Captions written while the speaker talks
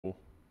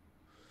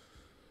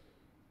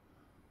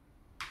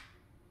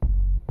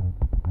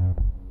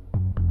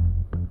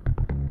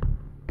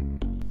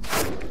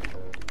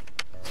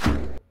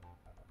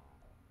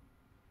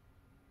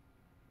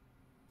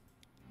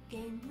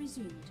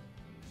resumed.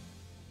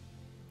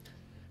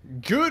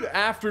 Good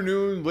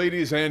afternoon,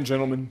 ladies and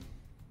gentlemen.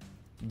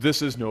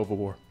 This is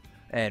Novawar.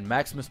 And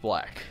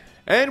MaximusBlack.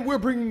 And we're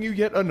bringing you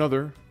yet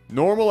another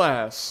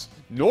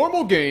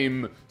normal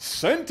game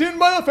sent in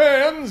by the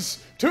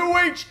fans to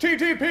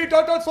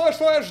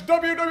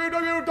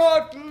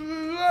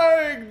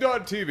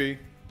http://www.lag.tv.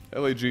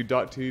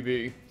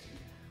 LAG.tv.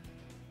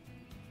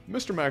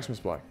 Mr.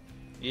 MaximusBlack.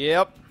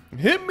 Yep.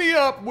 Hit me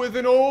up with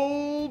an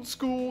old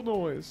school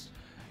noise.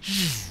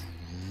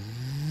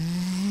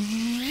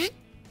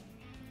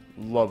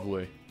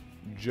 Lovely.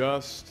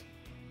 Just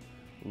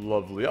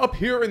lovely. Up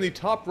here in the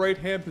top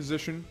right-hand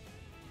position,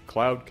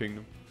 Cloud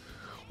Kingdom,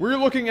 we're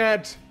looking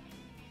at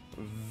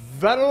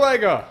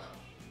Vattilega.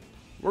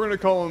 We're going to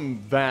call him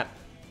Vat.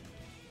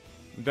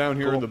 Down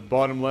here in the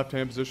bottom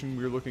left-hand position,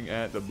 we're looking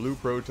at the Blue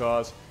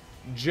Protoss,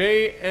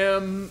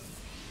 JmAvll.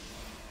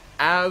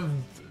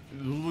 I'm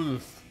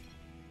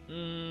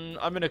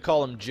going to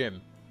call him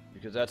Jim,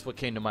 because that's what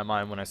came to my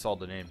mind when I saw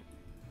the name.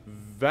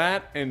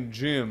 Vat and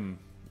Jim.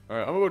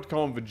 Alright, I'm about to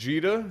call him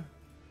Vegeta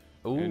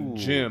and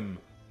Jim.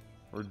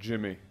 Or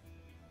Jimmy.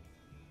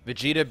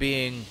 Vegeta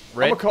being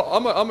red?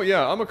 I'm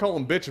gonna call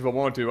him bitch if I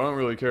want to. I don't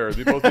really care.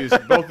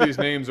 Both these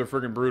names are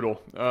friggin'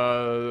 brutal.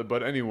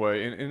 But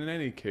anyway, in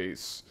any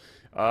case,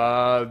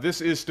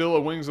 this is still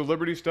a Wings of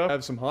Liberty stuff. I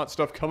have some hot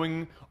stuff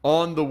coming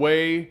on the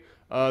way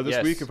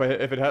this week. If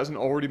it hasn't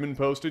already been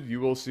posted, you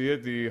will see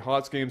it. The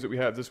HOTS games that we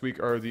have this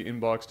week are the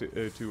Inbox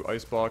to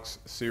Icebox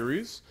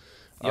series.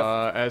 Yep.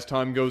 As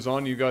time goes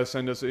on, you guys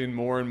send us in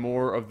more and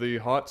more of the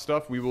hot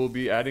stuff. We will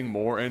be adding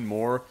more and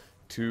more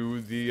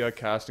to the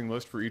casting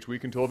list for each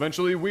week until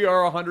eventually we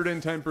are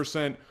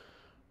 110%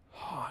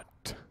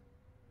 hot.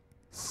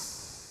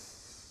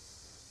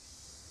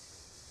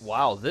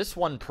 Wow, this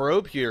one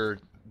probe here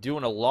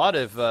doing a lot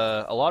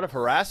of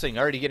harassing,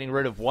 already getting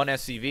rid of one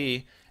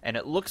SCV, and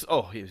it looks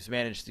he's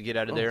managed to get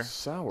out of there.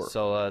 Sour.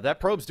 So that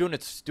probe's doing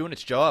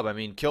its job. I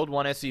mean, killed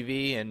one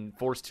SCV and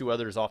forced two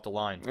others off the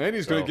line. And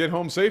he's going to get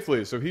home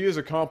safely. So he has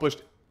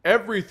accomplished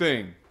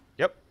everything.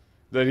 Yep.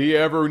 That he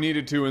ever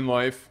needed to in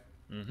life.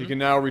 He can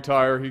now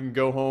retire. He can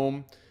go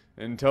home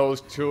and tell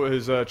his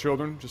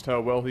children just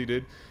how well he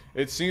did.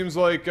 It seems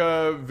like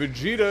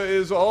Vegeta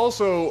is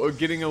also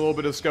getting a little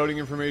bit of scouting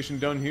information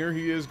done here.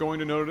 He is going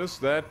to notice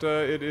that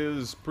it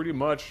is pretty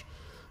much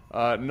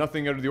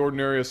nothing out of the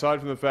ordinary, aside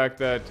from the fact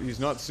that he's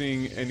not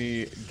seeing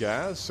any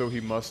gas. So he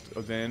must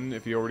then,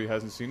 if he already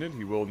hasn't seen it,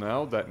 he will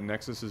now. That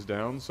Nexus is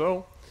down,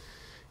 so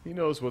he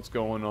knows what's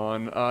going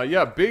on.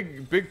 Yeah,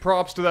 big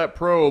props to that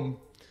probe.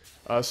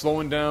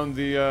 Slowing down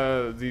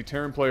the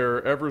Terran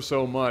player ever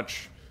so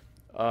much.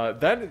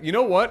 You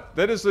know what?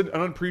 That is an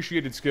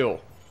unappreciated skill.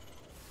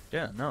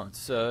 Yeah, no,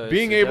 it's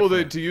being able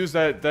to use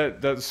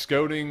that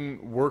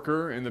scouting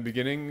worker in the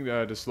beginning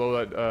to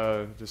slow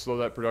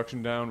that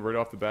production down right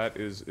off the bat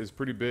is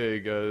pretty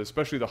big.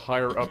 Especially the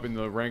higher up in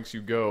the ranks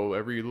you go,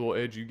 every little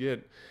edge you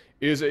get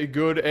is a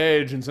good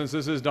edge. And since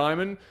this is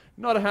Diamond,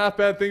 not a half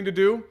bad thing to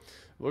do.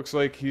 Looks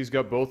like he's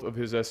got both of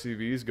his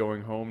SCVs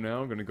going home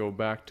now. Going to go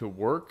back to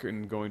work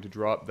and going to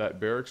drop that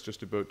barracks.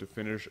 Just about to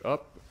finish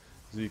up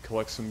as he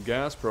collects some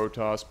gas.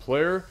 Protoss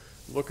player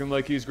looking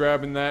like he's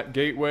grabbing that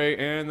gateway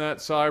and that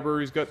cyber.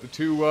 He's got the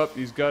two up.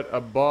 He's got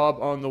a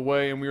Bob on the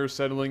way, and we are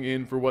settling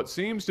in for what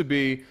seems to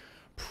be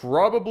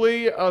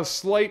probably a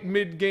slight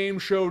mid-game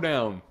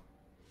showdown.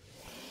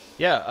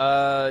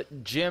 Yeah,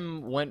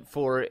 Jim went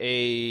for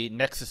a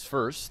Nexus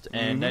first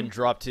and then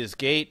dropped his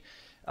gate.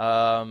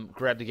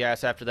 Grabbed the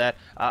gas after that.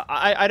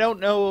 I don't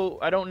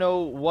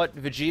know what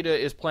Vegeta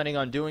is planning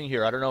on doing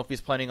here. I don't know if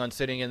he's planning on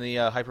sitting in the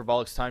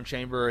Hyperbolics time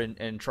chamber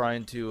and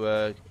trying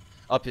to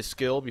up his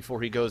skill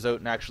before he goes out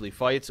and actually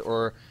fights,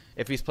 or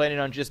if he's planning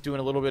on just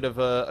doing a little bit of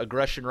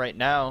aggression right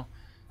now.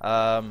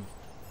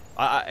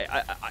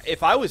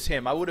 If I was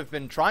him, I would have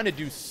been trying to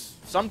do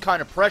some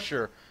kind of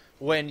pressure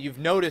when you've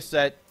noticed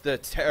that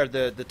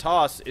the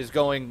toss is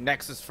going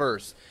Nexus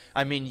first.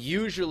 I mean,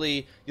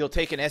 usually you'll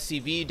take an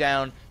SCV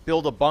down,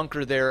 build a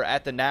bunker there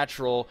at the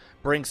natural,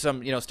 bring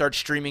some, start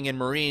streaming in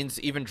Marines,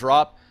 even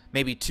drop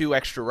maybe 2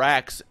 extra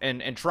racks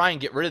and try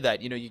and get rid of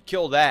that. You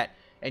kill that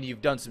and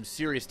you've done some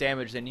serious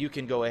damage, then you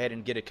can go ahead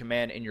and get a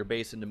command in your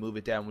base and to move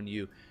it down when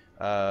you've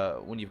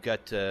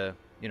got the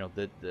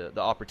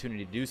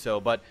opportunity to do so.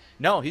 But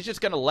no, he's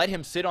just going to let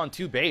him sit on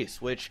 2 base,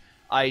 which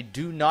I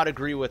do not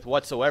agree with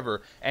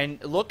whatsoever.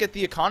 And look at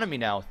the economy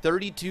now.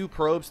 32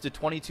 probes to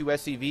 22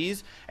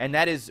 SCVs, and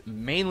that is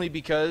mainly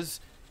because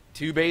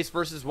 2 base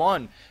versus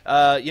 1.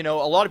 A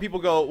lot of people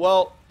go,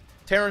 well,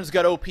 Terran's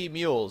got OP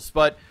mules,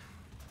 but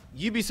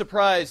you'd be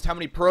surprised how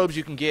many probes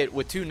you can get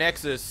with 2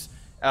 Nexus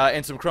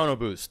and some Chrono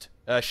Boost.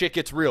 Shit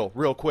gets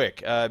real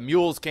quick.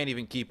 Mules can't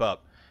even keep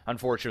up,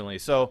 unfortunately.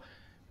 So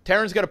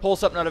Terran's got to pull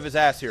something out of his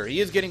ass here.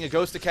 He is getting a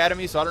Ghost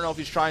Academy, so I don't know if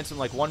he's trying some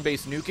like 1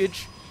 base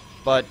nukage,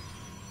 but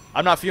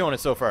I'm not feeling it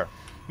so far.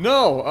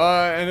 No,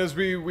 and as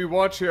we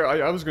watch here,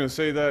 I was going to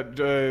say that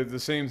the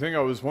same thing. I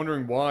was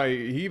wondering why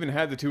he even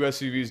had the 2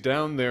 SCVs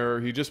down there.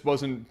 He just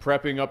wasn't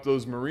prepping up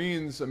those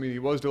Marines. I mean, he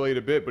was delayed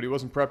a bit, but he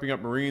wasn't prepping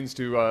up Marines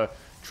to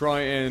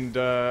try and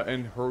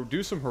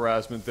do some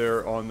harassment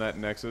there on that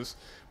Nexus.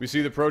 We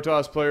see the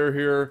Protoss player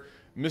here,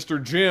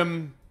 Mr.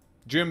 Jim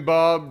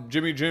Bob,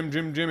 Jimmy,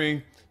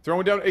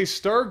 throwing down a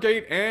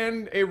Stargate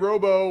and a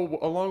Robo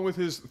along with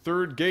his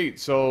third gate.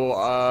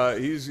 So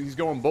he's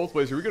going both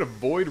ways here. We got a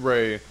Void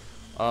Ray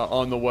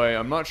on the way.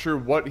 I'm not sure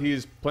what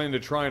he's planning to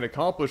try and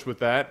accomplish with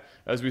that.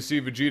 As we see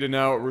Vegeta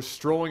now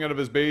strolling out of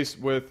his base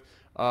with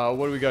what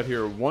do we got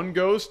here? One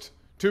ghost.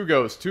 Two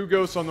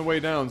ghosts on the way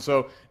down.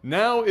 So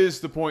now is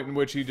the point in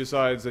which he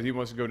decides that he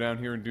wants to go down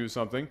here and do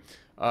something.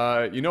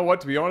 You know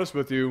what? To be honest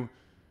with you,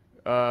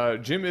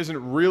 Jim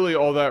isn't really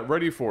all that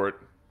ready for it.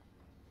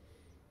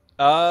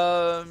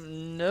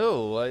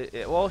 No.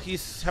 Well,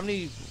 how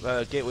many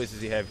gateways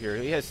does he have here?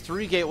 He has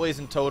 3 gateways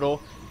in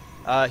total.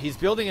 He's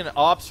building an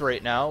Ops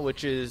right now,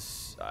 which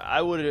is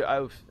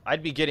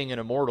I'd be getting an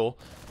Immortal.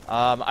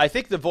 I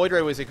think the Void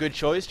Ray was a good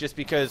choice just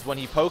because when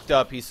he poked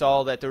up, he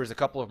saw that there was a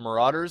couple of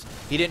Marauders.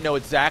 He didn't know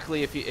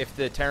exactly if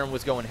the Terran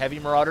was going heavy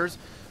Marauders,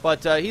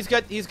 but he's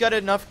got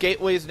enough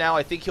gateways now.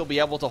 I think he'll be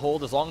able to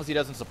hold as long as he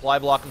doesn't supply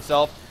block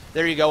himself.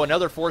 There you go,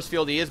 another force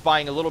field. He is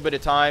buying a little bit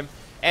of time,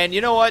 and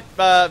you know what?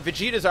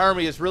 Vegeta's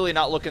army is really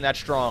not looking that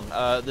strong.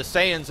 The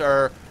Saiyans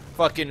are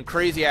fucking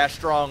crazy ass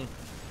strong,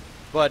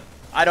 but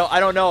I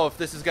don't know if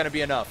this is going to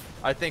be enough.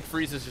 I think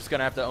Frieza's just going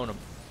to have to own him.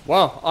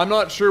 Wow, I'm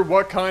not sure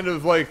what kind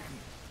of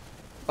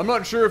I'm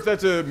not sure if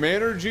that's a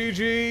Manor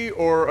GG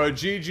or a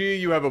GG.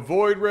 You have a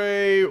Void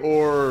Ray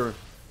or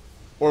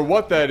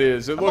what that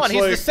is. It looks like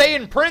he's the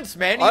Saiyan Prince,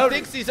 man. He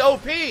thinks he's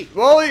OP.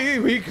 Well,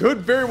 he could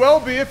very well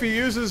be if he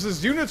uses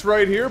his units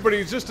right here, but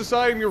he's just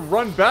deciding to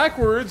run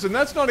backwards, and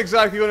that's not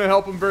exactly going to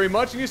help him very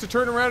much. He needs to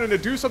turn around and to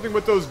do something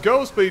with those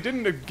ghosts, but he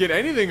didn't get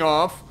anything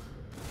off.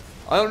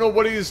 I don't know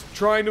what he's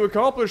trying to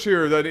accomplish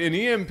here. That an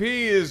EMP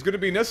is going to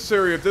be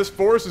necessary if this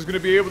force is going to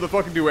be able to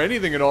fucking do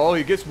anything at all.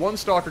 He gets one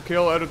Stalker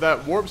kill out of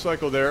that warp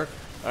cycle there,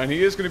 and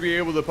he is going to be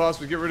able to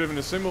possibly get rid of an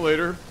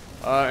assimilator.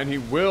 And he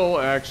will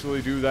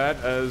actually do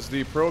that as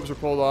the probes are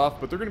pulled off,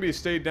 but they're going to be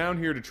stayed down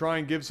here to try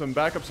and give some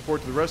backup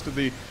support to the rest of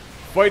the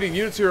fighting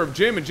units here of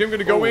Jim. And Jim going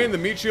to go in, the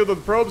meat shield of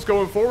the probes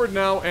going forward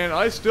now, and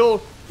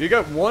he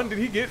got one, did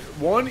he get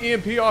one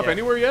EMP off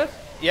anywhere yet?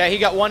 Yeah, he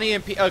got one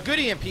EMP, a good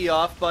EMP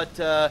off,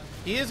 but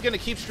he is going to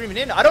keep streaming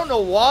in. I don't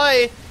know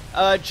why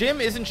Jim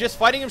isn't just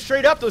fighting him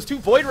straight up. Those 2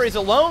 Void Rays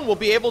alone will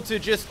be able to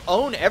just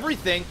own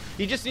everything.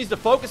 He just needs to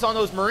focus on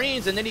those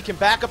Marines, and then he can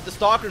back up the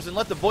Stalkers and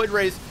let the Void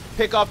Rays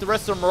pick off the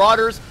rest of the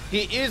Marauders.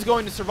 He is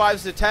going to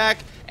survive this attack,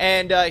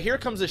 and here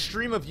comes a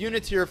stream of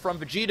units here from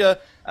Vegeta,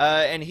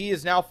 and he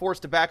is now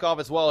forced to back off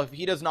as well if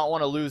he does not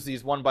want to lose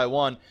these one by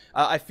one.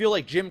 I feel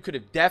like Jim could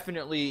have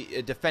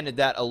definitely defended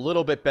that a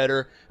little bit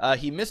better.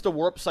 He missed a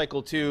warp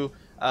cycle too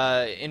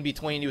in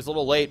between. He was a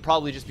little late,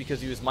 probably just because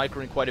he was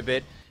microing quite a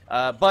bit.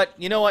 But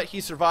you know what?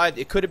 He survived.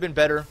 It could have been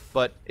better,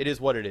 but it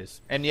is what it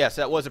is. And yes,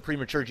 that was a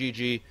premature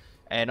GG.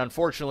 And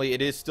unfortunately,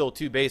 it is still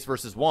 2 base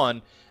versus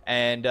 1.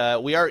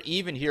 And we are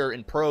even here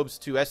in probes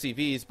to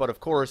SCVs, but of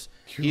course,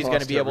 he's going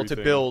to be able to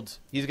build.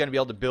 He's going to be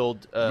able to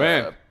build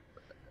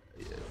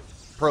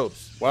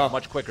probes. Wow,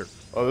 much quicker.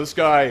 Oh, this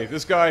guy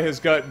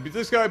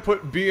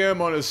put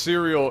BM on his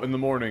cereal in the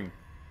morning.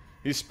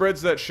 He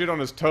spreads that shit on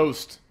his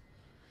toast.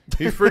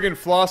 He friggin'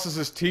 flosses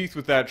his teeth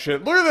with that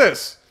shit. Look at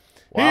this.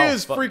 Wow, he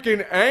is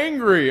freaking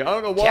angry. I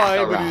don't know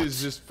why, but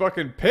he's just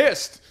fucking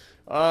pissed.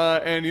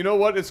 And you know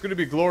what? It's going to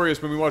be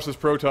glorious when we watch this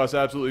Protoss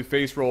absolutely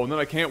face roll. And then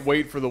I can't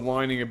wait for the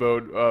whining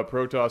about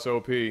Protoss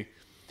OP.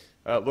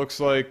 Looks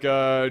like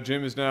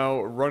Jim is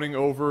now running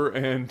over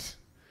and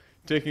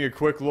taking a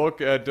quick look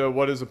at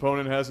what his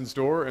opponent has in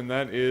store. And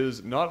that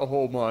is not a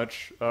whole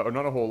much, or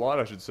not a whole lot,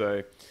 I should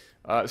say.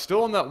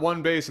 Still on that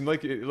 1 base, and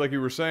like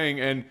you were saying,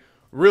 and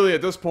really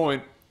at this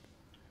point,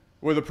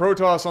 with the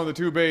Protoss on the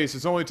 2 base,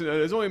 it's only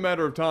a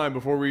matter of time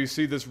before we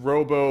see this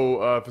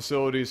Robo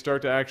facility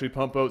start to actually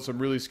pump out some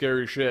really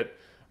scary shit.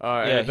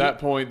 And at that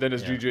point, then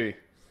it's GG.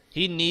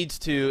 He needs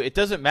to. It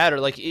doesn't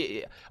matter. Like,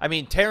 I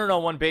mean, Terran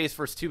on 1 base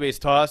versus 2 base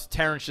toss,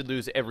 Terran should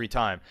lose every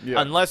time,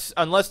 unless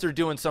they're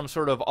doing some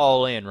sort of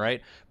all in,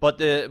 right? But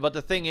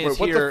the thing is,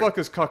 what the fuck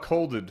is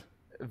cuckolded?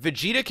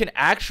 Vegeta can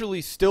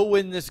actually still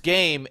win this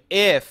game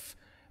if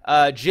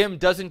Jim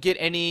doesn't get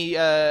any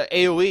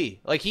AoE.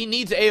 Like, he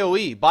needs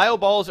AoE. Bio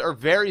balls are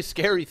very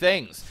scary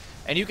things,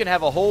 and you can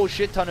have a whole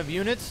shit ton of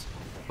units,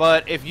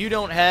 but if you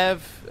don't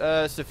have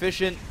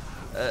sufficient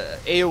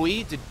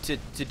AoE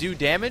to do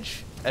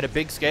damage at a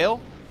big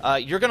scale,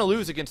 you're going to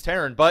lose against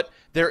Terran. But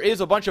there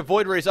is a bunch of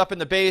Void Rays up in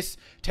the base,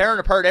 tearing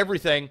apart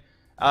everything.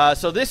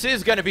 So this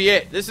is going to be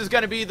it. This is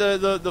going to be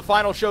the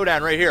final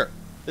showdown right here.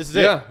 This is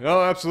it. Yeah,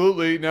 no,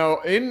 absolutely. Now,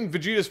 in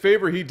Vegeta's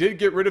favor, he did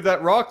get rid of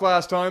that rock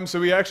last time,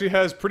 so he actually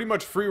has pretty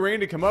much free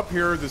reign to come up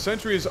here. The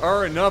sentries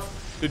are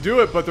enough to do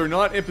it, but they're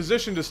not in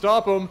position to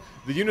stop him.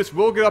 The units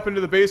will get up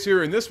into the base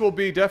here, and this will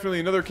be definitely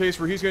another case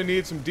where he's going to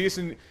need some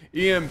decent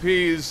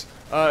EMPs,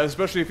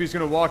 especially if he's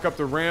going to walk up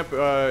the ramp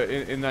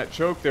in that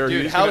choke there.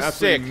 Dude, he's how going to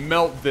absolutely sick.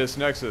 melt this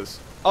Nexus.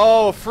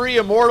 Oh, free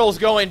Immortals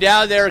going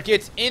down there.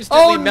 Gets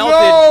instantly melted.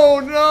 Oh,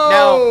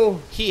 no! Now,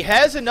 he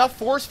has enough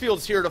force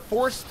fields here to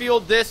force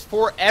field this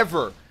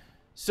forever.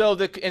 So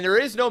and there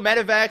is no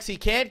medevacs. He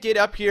can't get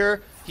up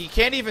here. He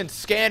can't even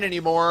scan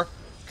anymore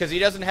because he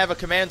doesn't have a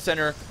command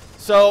center.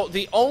 So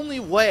the only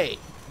way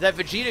that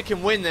Vegeta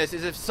can win this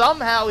is if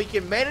somehow he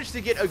can manage to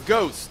get a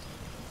ghost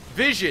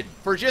vision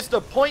for just a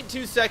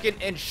 0.2 second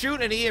and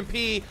shoot an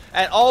EMP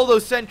at all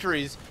those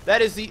sentries.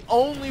 That is the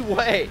only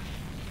way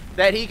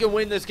that he can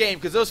win this game,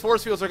 because those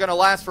force fields are going to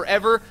last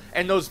forever,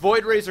 and those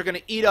void rays are going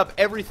to eat up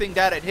everything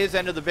down at his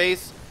end of the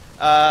base.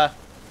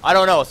 I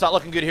don't know. It's not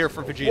looking good here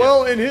for Vegeta.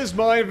 Well, in his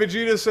mind,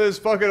 Vegeta says,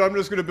 fuck it, I'm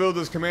just going to build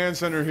this command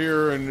center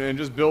here and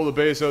just build a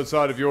base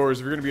outside of yours.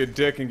 If you're going to be a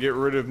dick and get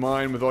rid of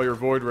mine with all your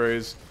void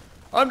rays,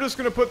 I'm just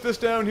going to put this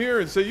down here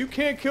and say, you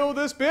can't kill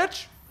this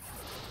bitch?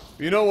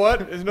 You know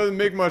what? It doesn't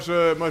make much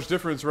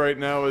difference right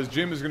now, as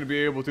Jim is going to be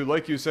able to,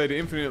 like you said,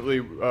 infinitely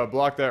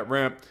block that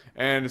ramp.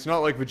 And it's not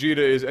like Vegeta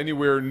is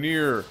anywhere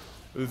near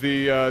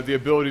the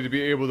ability to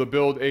be able to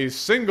build a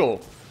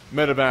single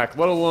medevac,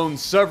 let alone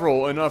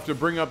several, enough to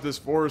bring up this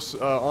force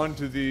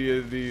onto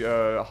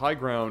the high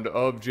ground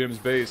of Jim's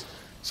base.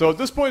 So at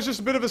this point, it's just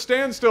a bit of a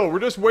standstill. We're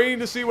just waiting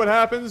to see what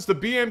happens. The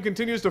BM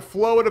continues to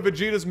flow out of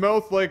Vegeta's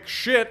mouth like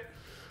shit.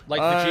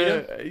 Like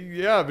Vegeta?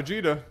 Yeah,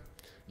 Vegeta.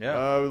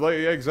 Yeah.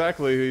 Yeah,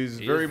 exactly. He's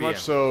very much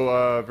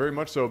so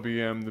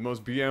BM, the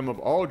most BM of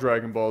all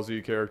Dragon Ball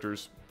Z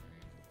characters.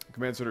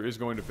 Command Center is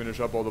going to finish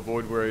up all the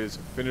void rays,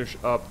 finish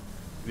up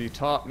the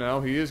top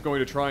now. He is going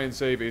to try and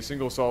save a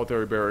single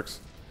solitary barracks,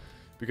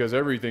 because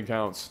everything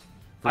counts.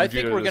 I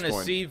think we're going to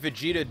see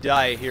Vegeta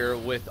die here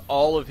with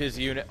all of his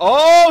units.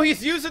 Oh,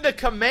 he's using the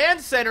command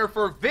center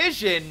for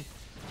vision.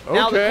 Okay.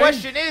 Now the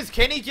question is,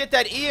 can he get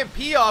that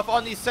EMP off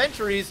on these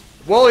sentries?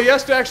 Well, he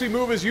has to actually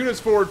move his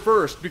units forward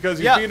first, because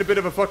he's being a bit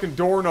of a fucking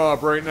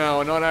doorknob right now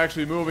and not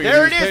actually moving.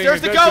 There it is.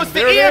 There's the ghost. The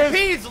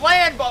EMPs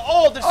land, but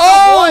there's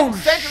still one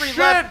sentry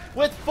left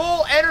with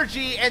full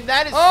energy, and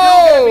that is still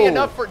going to be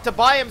enough to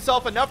buy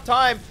himself enough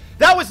time.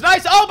 That was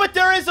nice. Oh, but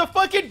there is a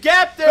fucking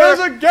gap there. There's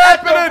a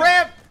gap in the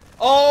ramp.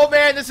 Oh,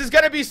 man, this is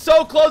going to be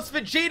so close.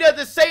 Vegeta,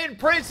 the Saiyan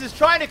Prince, is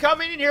trying to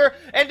come in here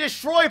and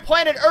destroy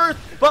planet Earth,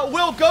 but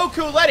will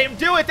Goku let him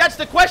do it? That's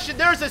the question.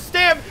 There's a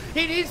stem.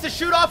 He needs to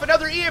shoot off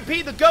another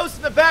EMP, the ghost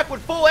in the back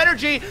with full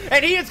energy,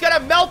 and he is going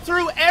to melt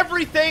through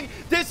everything.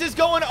 This is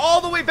going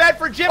all the way bad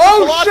for Jim.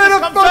 Oh, shit,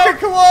 a fucking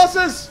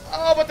Colossus!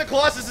 Oh, but the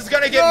Colossus is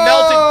going to get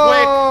melted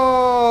quick.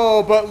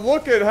 Oh, but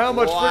look at how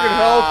much friggin'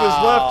 health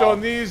is left on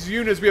these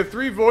units. We have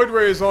 3 Void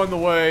Rays on the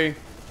way.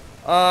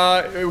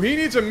 He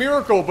needs a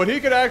miracle, but he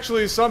could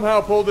actually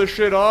somehow pull this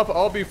shit off.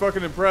 I'll be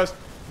fucking impressed.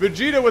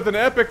 Vegeta with an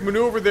epic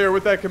maneuver there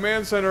with that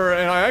command center,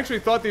 and I actually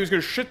thought that he was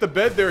going to shit the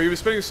bed there. He was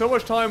spending so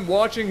much time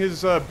watching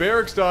his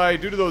barracks die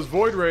due to those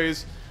Void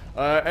Rays.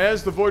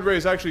 As the Void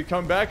Rays actually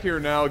come back here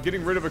now,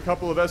 getting rid of a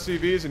couple of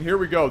SCVs, and here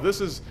we go. This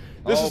is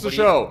the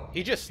show.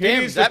 He just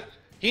stems.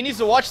 He needs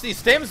to watch these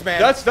stems, man.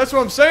 That's what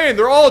I'm saying.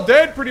 They're all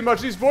dead pretty much.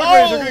 These Void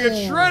Rays are going to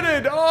get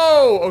shredded.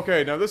 Oh,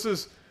 okay. Now this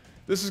is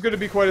going to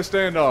be quite a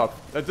standoff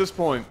at this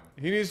point.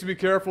 He needs to be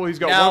careful. He's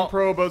got one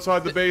probe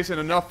outside the base and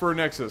enough for a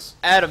Nexus.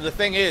 Adam, the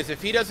thing is,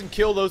 if he doesn't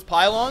kill those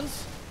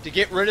pylons to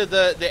get rid of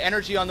the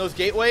energy on those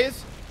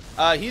gateways,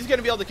 he's going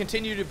to be able to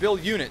continue to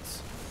build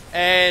units.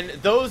 And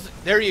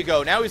there you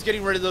go. Now he's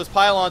getting rid of those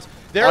pylons.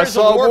 There's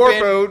a warp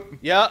in.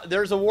 Yeah,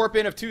 there's a warp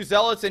in of 2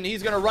 zealots, and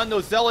he's going to run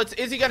those zealots.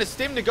 Is he going to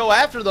stim to go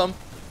after them?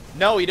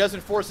 No, he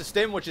doesn't force a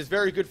stim, which is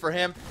very good for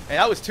him. And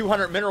that was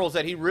 200 minerals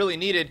that he really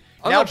needed.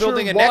 Now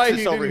building a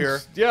Nexus over here.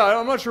 Yeah,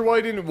 I'm not sure why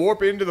he didn't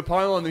warp into the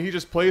pylon that he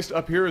just placed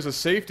up here as a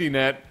safety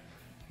net.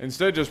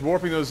 Instead, just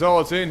warping those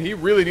zealots in. He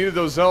really needed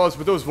those zealots,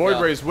 but those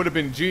Void Rays would have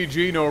been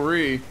GG no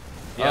re.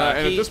 Yeah,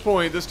 and at this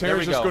point, this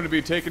Terran's just going to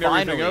be taking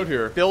everything out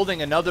here.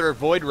 Building another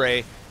Void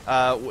Ray.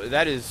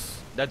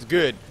 That's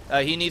good.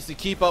 He needs to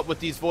keep up with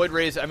these Void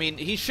Rays. I mean,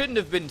 he shouldn't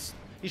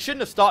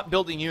have stopped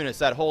building units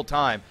that whole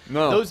time.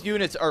 No. Those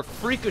units are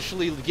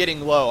freakishly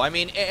getting low. I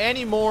mean,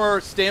 any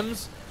more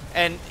stims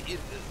and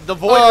the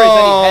Void Rays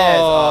that he has.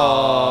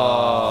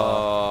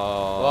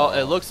 Well,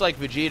 it looks like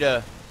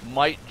Vegeta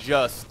might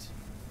just.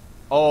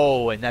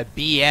 Oh, and that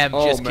BM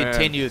just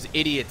continues.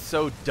 Idiot,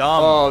 so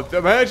dumb. Oh,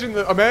 imagine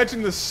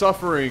the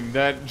suffering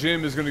that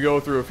Jim is going to go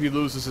through if he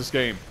loses this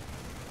game.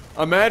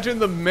 Imagine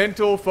the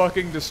mental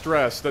fucking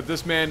distress that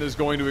this man is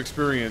going to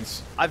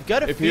experience. I've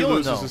got a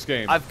feeling, though,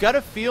 I've got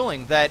a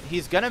feeling that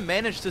he's going to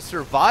manage to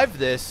survive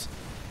this.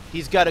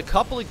 He's got a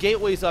couple of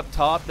gateways up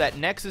top. That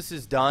Nexus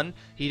is done.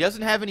 He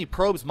doesn't have any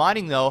probes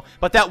mining, though.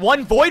 But that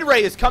one Void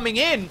Ray is coming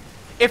in.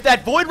 If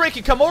that Void Ray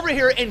can come over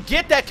here and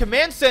get that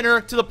command center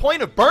to the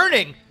point of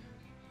burning,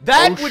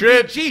 that would be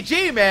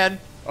GG, man.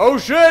 Oh,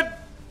 shit.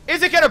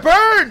 Is it going to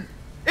burn?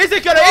 Is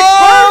it going to?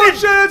 Oh,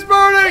 it's burning. Shit, it's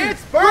burning.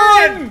 It's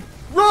burning.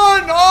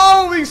 Run!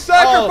 Oh, he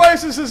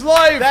sacrifices his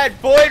life! That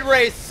Void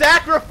Ray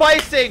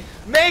sacrificing,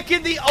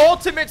 making the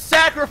ultimate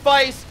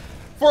sacrifice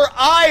for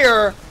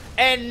ire,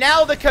 and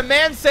now the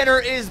command center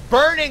is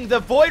burning the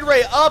Void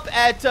Ray up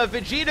at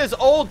Vegeta's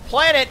old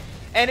planet,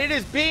 and it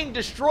is being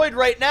destroyed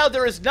right now.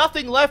 There is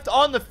nothing left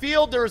on the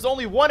field. There is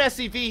only one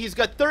SCV. He's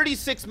got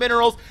 36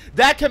 minerals.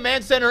 That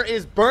command center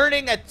is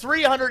burning at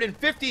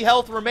 350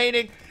 health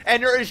remaining,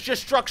 and there is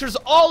just structures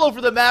all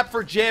over the map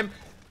for Jim.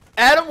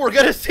 Adam, we're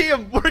gonna see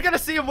him. We're gonna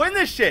see him win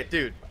this shit,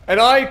 dude. And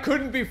I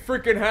couldn't be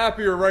freaking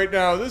happier right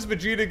now. This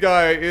Vegeta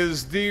guy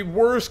is the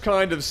worst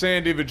kind of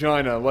sandy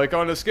vagina. Like,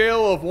 on a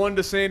scale of 1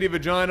 to sandy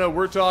vagina,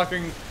 we're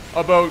talking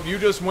about you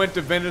just went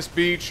to Venice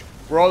Beach,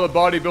 where all the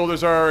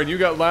bodybuilders are, and you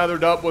got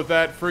lathered up with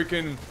that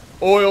freaking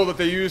oil that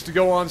they use to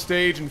go on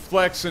stage and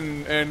flex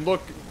and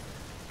look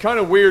kind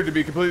of weird, to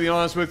be completely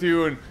honest with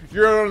you. And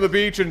you're out on the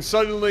beach, and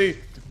suddenly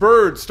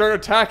birds start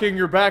attacking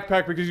your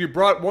backpack because you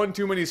brought one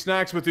too many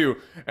snacks with you,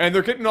 and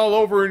they're getting all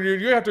over, and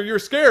you're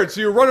scared, so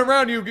you run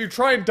around, you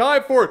try and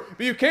dive for it,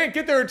 but you can't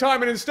get there in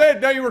time, and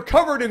instead now you are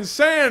covered in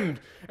sand.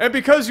 And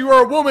because you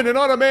are a woman and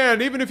not a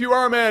man, even if you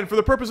are a man, for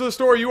the purpose of the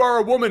story, you are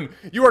a woman.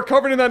 You are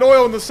covered in that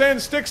oil, and the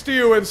sand sticks to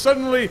you, and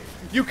suddenly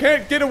you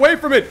can't get away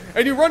from it,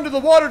 and you run to the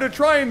water to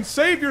try and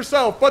save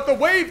yourself, but the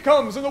wave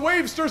comes, and the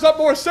wave stirs up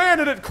more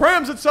sand, and it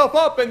crams itself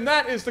up, and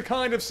that is the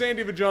kind of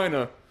sandy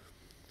vagina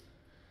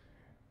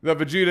that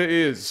Vegeta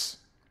is.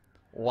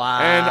 Wow.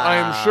 And I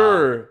am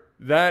sure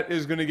that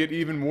is going to get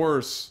even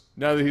worse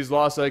now that he's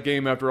lost that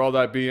game after all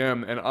that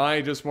BM, and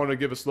I just want to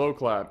give a slow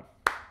clap.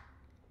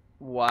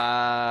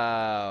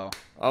 Wow.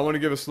 I want to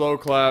give a slow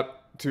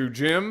clap to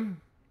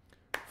Jim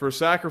for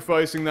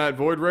sacrificing that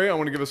Void Ray. I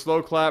want to give a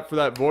slow clap for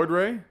that Void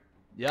Ray.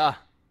 Yeah.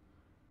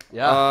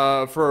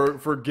 Yeah.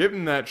 For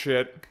giving that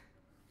shit.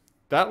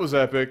 That was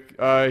epic.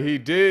 He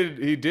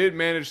did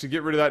manage to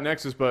get rid of that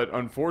Nexus, but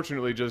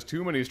unfortunately just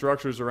too many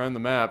structures around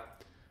the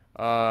map.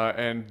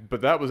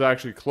 But that was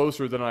actually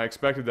closer than I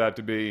expected that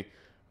to be.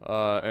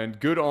 And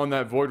good on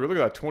that Void Ray. Look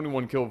at that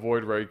 21 kill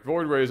Void Ray.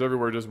 Void Ray is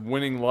everywhere, just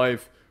winning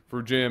life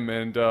for Jim.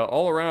 And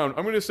all around,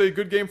 I'm going to say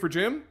good game for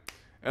Jim.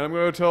 And I'm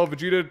going to tell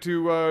Vegeta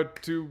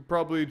to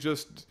probably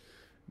just,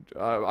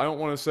 I don't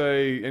want to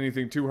say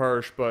anything too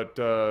harsh, but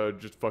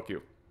just fuck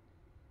you.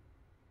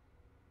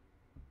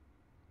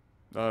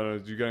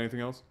 Do you got anything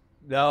else?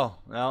 No.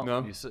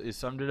 You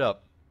summed it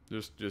up.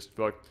 Just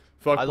fuck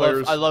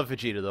players. I love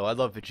Vegeta though. I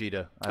love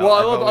Vegeta. I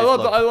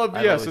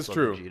love. Yes, it's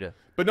true. Vegeta.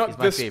 But not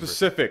this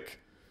specific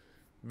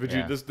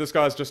Vegeta. Yeah. This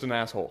guy's just an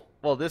asshole.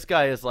 Well, this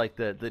guy is like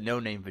the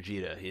no-name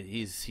Vegeta.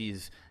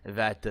 He's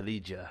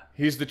Vattilega.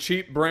 He's the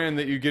cheap brand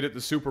that you get at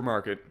the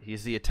supermarket.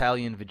 He's the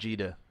Italian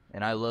Vegeta,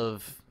 and I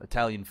love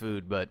Italian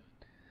food, but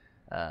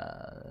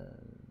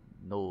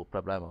no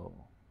problemo.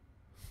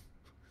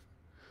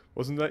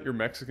 Wasn't that your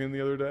Mexican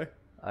the other day?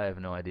 I have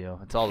no idea.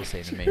 It's all the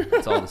same to me.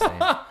 It's all the same.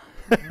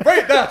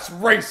 Right, that's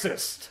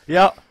racist.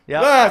 Yeah.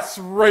 That's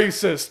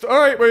racist. All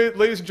right,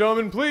 ladies and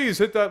gentlemen, please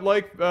hit that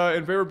like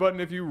and favorite button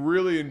if you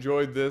really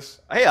enjoyed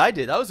this. Hey, I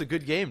did. That was a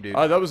good game, dude.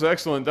 That was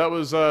excellent. That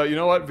was, you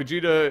know what?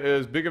 Vegeta,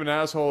 as big of an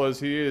asshole as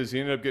he is, he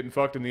ended up getting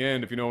fucked in the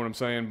end, if you know what I'm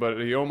saying. But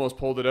he almost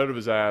pulled it out of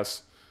his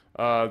ass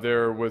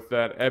there with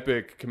that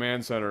epic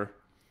command center,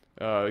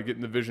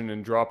 getting the vision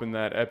and dropping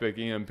that epic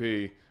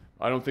EMP.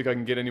 I don't think I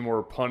can get any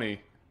more punny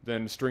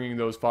than stringing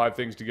those 5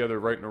 things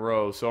together right in a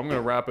row. So I'm going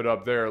to wrap it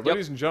up there. Yep.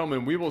 Ladies and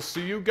gentlemen, we will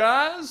see you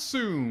guys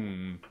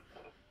soon.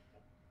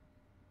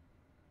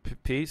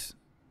 Peace.